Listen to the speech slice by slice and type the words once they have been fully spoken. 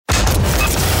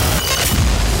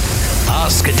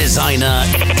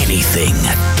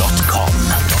AskADesignerAnything.com.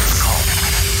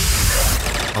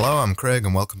 Hello, I'm Craig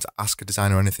and welcome to Ask a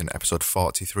Designer Anything, episode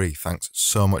 43. Thanks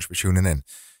so much for tuning in.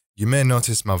 You may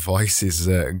notice my voice is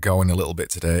going a little bit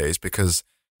today. It's because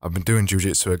I've been doing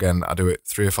jiu-jitsu again. I do it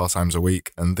 3 or 4 times a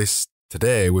week, and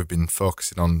today we've been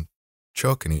focusing on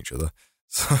choking each other.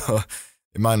 So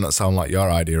it might not sound like your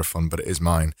idea of fun, but it is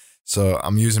mine. So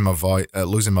I'm using my voice,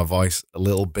 losing my voice a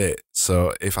little bit.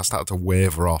 So if I start to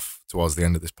waver off towards the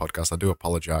end of this podcast, I do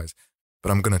apologise.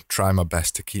 But I'm going to try my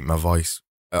best to keep my voice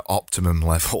at optimum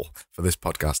level for this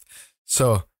podcast.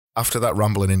 So after that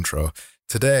rambling intro,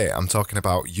 today I'm talking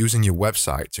about using your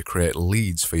website to create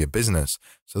leads for your business.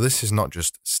 So this is not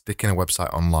just sticking a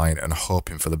website online and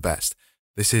hoping for the best.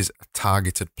 This is a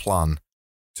targeted plan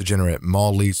to generate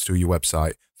more leads through your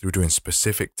website through doing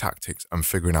specific tactics and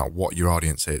figuring out what your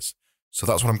audience is. So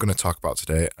that's what I'm going to talk about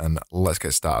today, and let's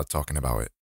get started talking about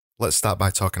it. Let's start by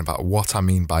talking about what I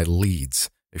mean by leads,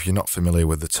 if you're not familiar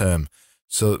with the term.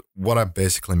 So what I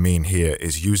basically mean here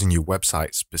is using your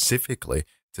website specifically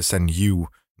to send you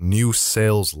new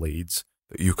sales leads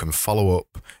that you can follow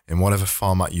up in whatever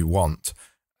format you want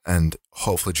and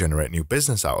hopefully generate new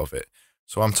business out of it.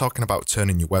 So I'm talking about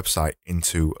turning your website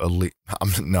into a lead.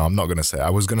 I'm not going to say. I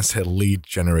was going to say lead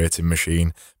generating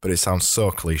machine, but it sounds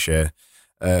so cliche.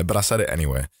 But I said it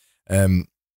anyway. I'm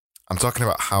talking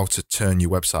about how to turn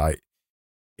your website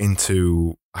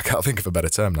into, I can't think of a better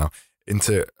term now,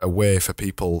 into a way for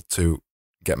people to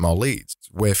get more leads,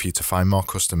 a way for you to find more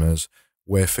customers,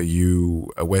 a way for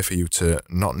you to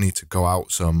not need to go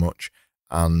out so much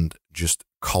and just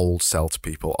cold sell to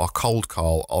people or cold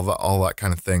call, all that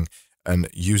kind of thing, and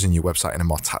using your website in a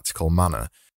more tactical manner.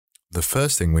 The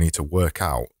first thing we need to work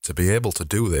out to be able to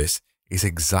do this is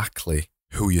exactly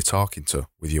who you're talking to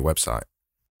with your website.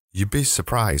 You'd be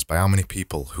surprised by how many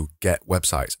people who get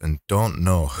websites and don't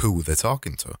know who they're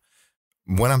talking to.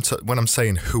 When I'm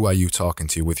saying who are you talking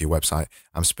to with your website,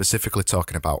 I'm specifically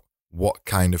talking about what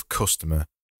kind of customer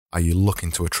are you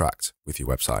looking to attract with your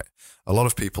website. A lot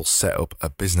of people set up a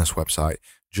business website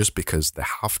just because they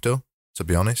have to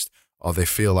be honest, or they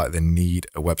feel like they need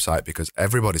a website because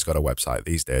everybody's got a website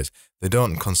these days. They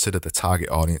don't consider the target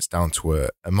audience down to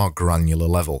a more granular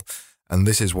level. And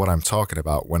this is what I'm talking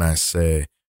about when I say,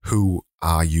 who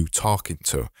are you talking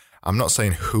to? I'm not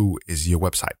saying who is your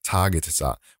website targeted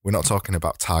at. We're not talking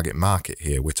about target market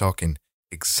here. We're talking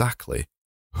exactly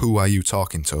who are you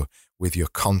talking to with your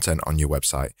content on your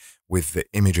website, with the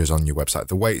images on your website,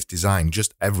 the way it's designed,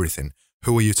 just everything.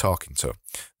 Who are you talking to?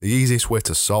 The easiest way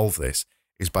to solve this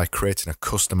is by creating a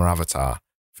customer avatar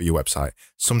for your website.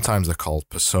 Sometimes they're called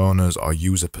personas or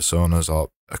user personas, or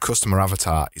a customer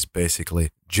avatar is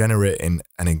basically generating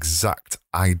an exact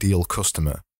ideal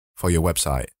customer for your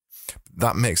website.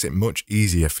 That makes it much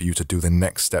easier for you to do the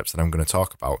next steps that I'm going to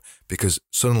talk about, because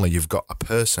suddenly you've got a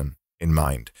person in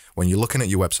mind. When you're looking at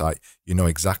your website, you know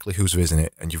exactly who's visiting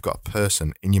it, and you've got a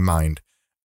person in your mind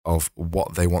of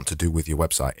what they want to do with your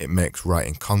website. It makes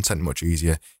writing content much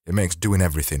easier. It makes doing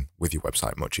everything with your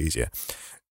website much easier.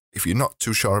 If you're not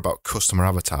too sure about customer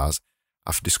avatars,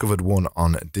 I've discovered one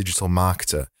on Digital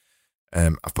Marketer.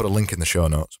 I've put a link in the show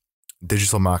notes.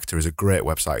 Digital Marketer is a great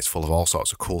website. It's full of all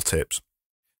sorts of cool tips.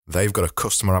 They've got a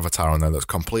customer avatar on there that's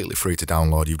completely free to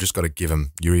download. You've just got to give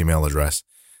them your email address.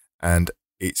 And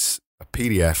it's a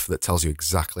PDF that tells you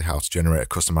exactly how to generate a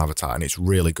custom avatar. And it's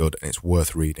really good and it's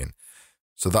worth reading.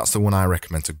 So that's the one I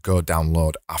recommend to go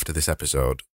download after this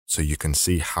episode so you can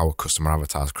see how a customer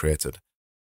avatar is created.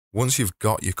 Once you've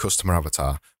got your customer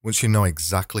avatar, once you know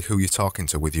exactly who you're talking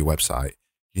to with your website,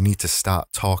 you need to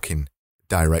start talking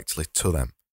directly to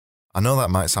them. I know that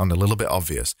might sound a little bit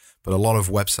obvious, but a lot of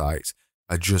websites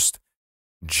are just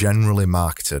generally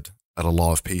marketed at a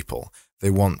lot of people.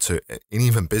 They want to, and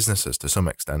even businesses to some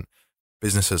extent,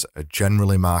 businesses are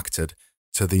generally marketed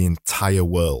to the entire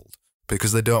world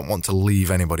because they don't want to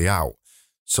leave anybody out.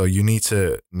 So you need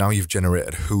to, now you've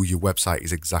generated who your website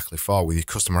is exactly for with your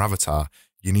customer avatar,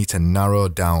 you need to narrow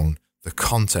down the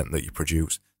content that you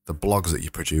produce, the blogs that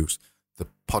you produce, the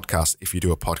podcast, if you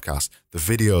do a podcast, the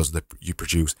videos that you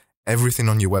produce, everything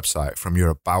on your website from your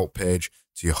about page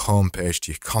to your home page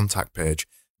to your contact page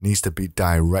needs to be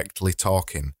directly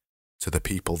talking to the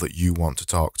people that you want to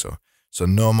talk to. So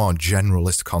no more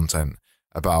generalist content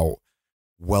about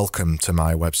welcome to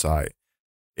my website.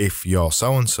 If you're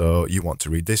so-and-so, you want to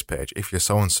read this page. If you're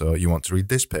so-and-so, you want to read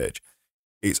this page.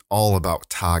 It's all about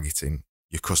targeting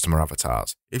your customer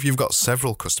avatars. If you've got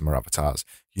several customer avatars,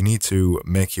 you need to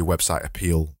make your website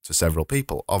appeal to several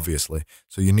people, obviously.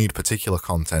 So you need particular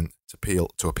content to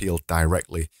appeal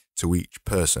directly to each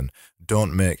person.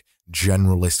 Don't make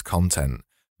generalist content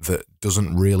that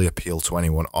doesn't really appeal to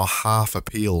anyone or half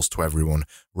appeals to everyone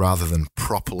rather than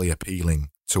properly appealing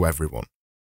to everyone.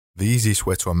 The easiest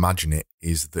way to imagine it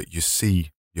is that you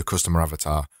see your customer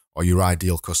avatar or your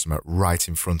ideal customer right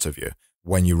in front of you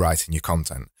when you're writing your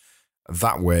content.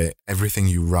 That way, everything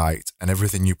you write and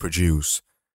everything you produce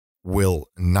will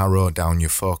narrow down your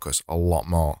focus a lot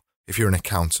more. If you're an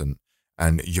accountant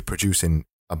and you're producing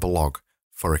a blog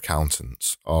for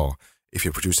accountants, or if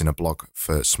you're producing a blog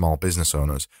for small business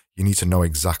owners, you need to know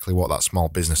exactly what that small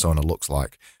business owner looks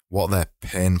like, what their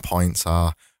pain points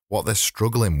are, what they're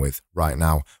struggling with right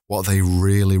now, what they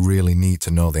really, really need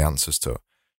to know the answers to.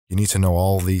 You need to know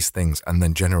all these things and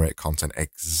then generate content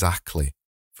exactly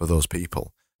for those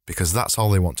people, because that's all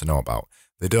they want to know about.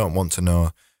 They don't want to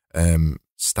know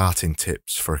starting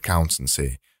tips for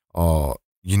accountancy or,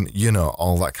 you know,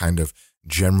 all that kind of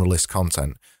generalist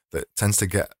content that tends to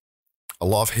get a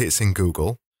lot of hits in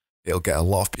Google. It'll get a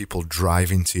lot of people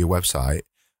driving to your website,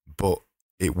 but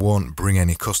it won't bring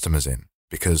any customers in,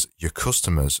 because your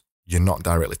customers, you're not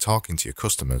directly talking to your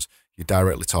customers, you're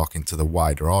directly talking to the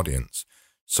wider audience.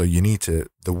 So you need to,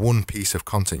 the one piece of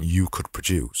content you could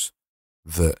produce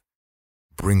that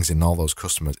brings in all those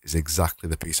customers is exactly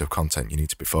the piece of content you need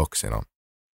to be focusing on.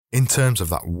 In terms of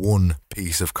that one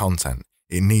piece of content,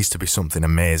 it needs to be something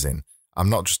amazing. I'm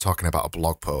not just talking about a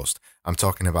blog post. I'm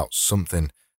talking about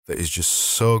something that is just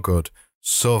so good,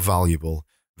 so valuable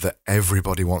that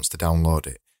everybody wants to download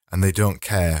it and they don't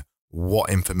care what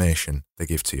information they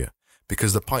give to you.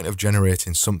 Because the point of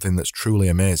generating something that's truly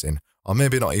amazing, or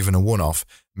maybe not even a one-off,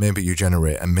 maybe you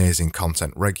generate amazing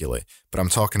content regularly, but I'm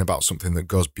talking about something that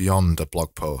goes beyond a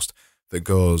blog post, that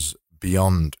goes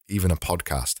beyond even a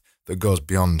podcast, that goes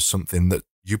beyond something that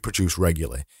you produce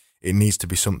regularly. It needs to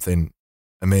be something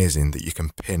amazing that you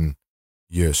can pin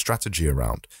your strategy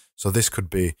around. So this could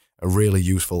be a really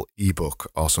useful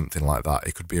ebook or something like that.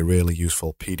 It could be a really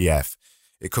useful PDF.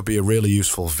 It could be a really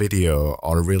useful video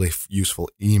or a really useful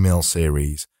email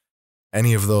series.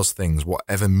 Any of those things,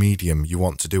 whatever medium you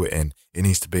want to do it in, it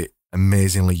needs to be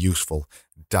amazingly useful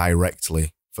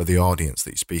directly for the audience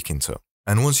that you're speaking to.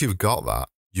 And once you've got that,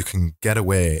 you can get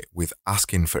away with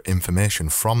asking for information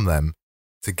from them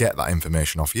to get that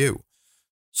information off you.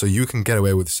 So you can get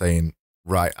away with saying,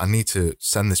 right, I need to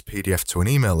send this PDF to an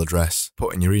email address,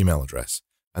 put in your email address.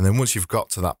 And then once you've got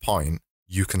to that point,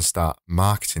 you can start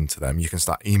marketing to them. You can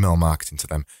start email marketing to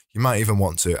them. You might even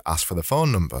want to ask for the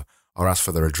phone number or ask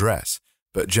for their address.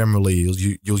 But generally,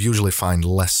 you'll usually find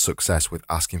less success with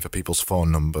asking for people's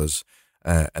phone numbers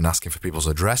and asking for people's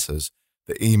addresses.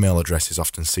 The email address is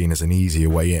often seen as an easier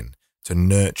way in to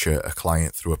nurture a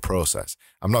client through a process.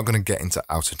 I'm not going to get into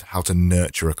how to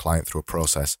nurture a client through a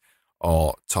process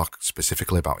or talk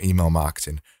specifically about email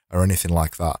marketing or anything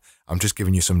like that. I'm just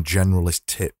giving you some generalist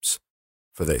tips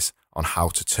for this on how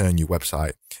to turn your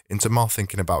website into more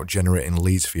thinking about generating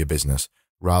leads for your business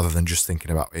rather than just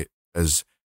thinking about it as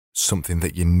something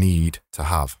that you need to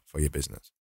have for your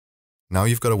business. Now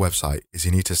you've got a website, is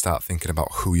you need to start thinking about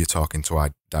who you're talking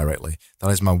to directly. That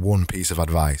is my one piece of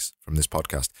advice from this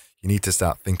podcast. You need to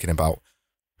start thinking about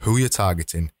who you're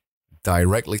targeting,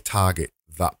 directly target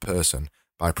that person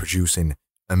by producing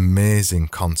amazing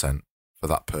content for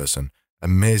that person,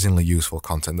 amazingly useful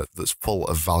content that's full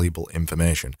of valuable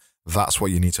information. That's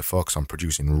what you need to focus on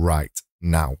producing right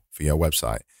now for your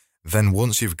website. Then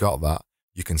once you've got that,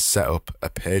 you can set up a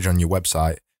page on your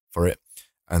website for it,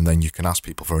 and then you can ask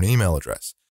people for an email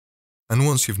address. And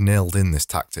once you've nailed in this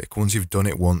tactic, once you've done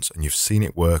it once and you've seen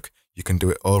it work, you can do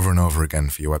it over and over again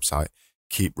for your website.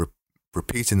 Keep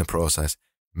repeating the process,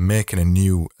 making a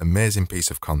new amazing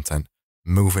piece of content,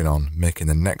 moving on, making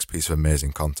the next piece of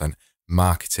amazing content,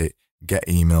 market it, get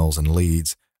emails and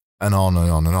leads, and on and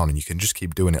on and on. And you can just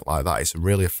keep doing it like that. It's a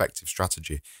really effective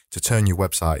strategy to turn your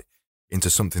website into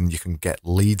something you can get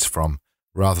leads from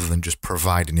rather than just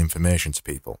providing information to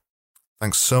people.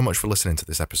 Thanks so much for listening to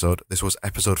this episode. This was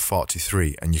episode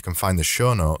 43, and you can find the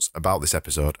show notes about this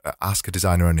episode at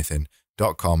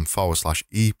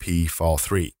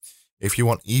askadesigneranything.com/EP43. If you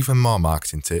want even more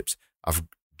marketing tips, I've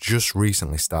just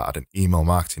recently started an email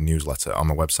marketing newsletter on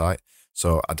my website.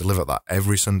 So I deliver that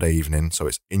every Sunday evening. So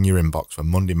it's in your inbox for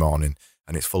Monday morning,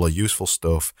 and it's full of useful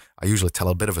stuff. I usually tell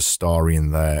a bit of a story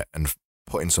in there and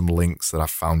put in some links that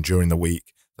I've found during the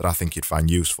week that I think you'd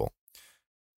find useful.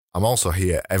 I'm also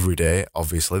here every day.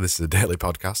 Obviously, this is a daily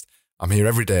podcast. I'm here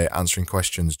every day answering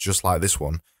questions just like this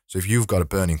one. So if you've got a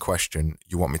burning question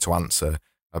you want me to answer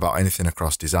about anything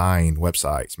across design,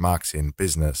 websites, marketing,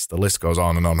 business, the list goes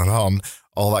on and on and on,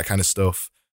 all that kind of stuff,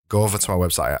 go over to my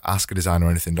website at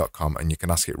askadesigneranything.com and you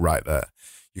can ask it right there.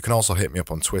 You can also hit me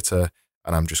up on Twitter,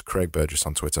 and I'm just Craig Burgess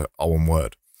on Twitter, all one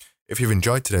word. If you've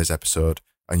enjoyed today's episode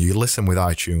and you listen with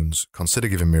iTunes, consider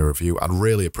giving me a review. I'd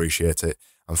really appreciate it.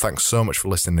 And thanks so much for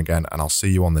listening again, and I'll see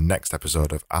you on the next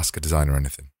episode of Ask a Designer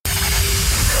Anything.